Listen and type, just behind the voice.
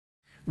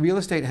Real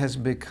estate has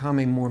become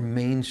a more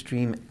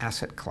mainstream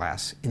asset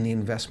class in the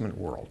investment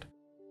world.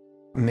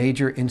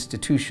 Major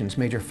institutions,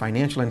 major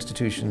financial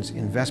institutions,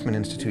 investment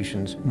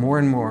institutions, more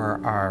and more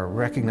are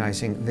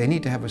recognizing they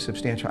need to have a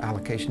substantial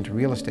allocation to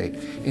real estate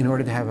in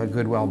order to have a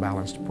good,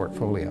 well-balanced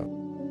portfolio.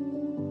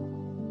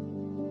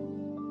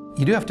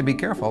 You do have to be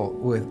careful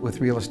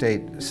with real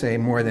estate, say,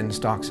 more than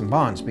stocks and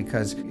bonds,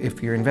 because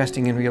if you're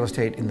investing in real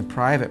estate in the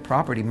private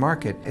property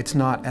market, it's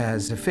not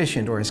as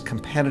efficient or as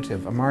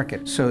competitive a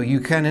market. So you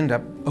can end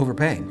up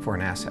overpaying for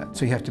an asset.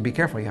 So you have to be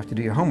careful, you have to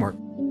do your homework.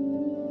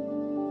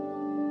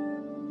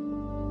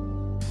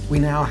 We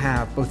now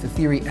have both the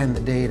theory and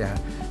the data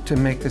to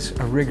make this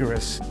a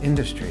rigorous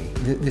industry.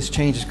 This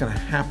change is going to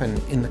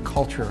happen in the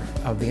culture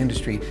of the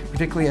industry,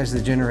 particularly as the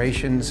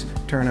generations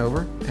turn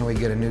over and we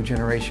get a new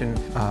generation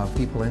of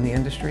people in the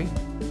industry.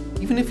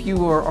 Even if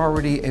you are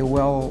already a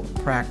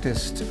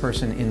well-practiced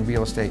person in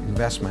real estate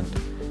investment,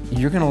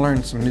 you're going to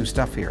learn some new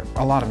stuff here,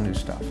 a lot of new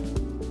stuff.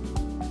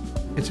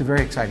 It's a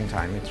very exciting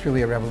time. It's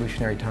really a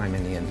revolutionary time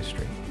in the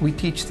industry. We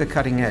teach the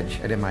cutting edge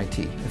at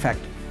MIT. In fact,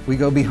 we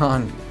go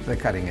beyond the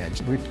cutting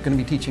edge. We're going to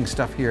be teaching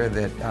stuff here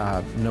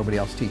that nobody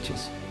else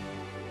teaches.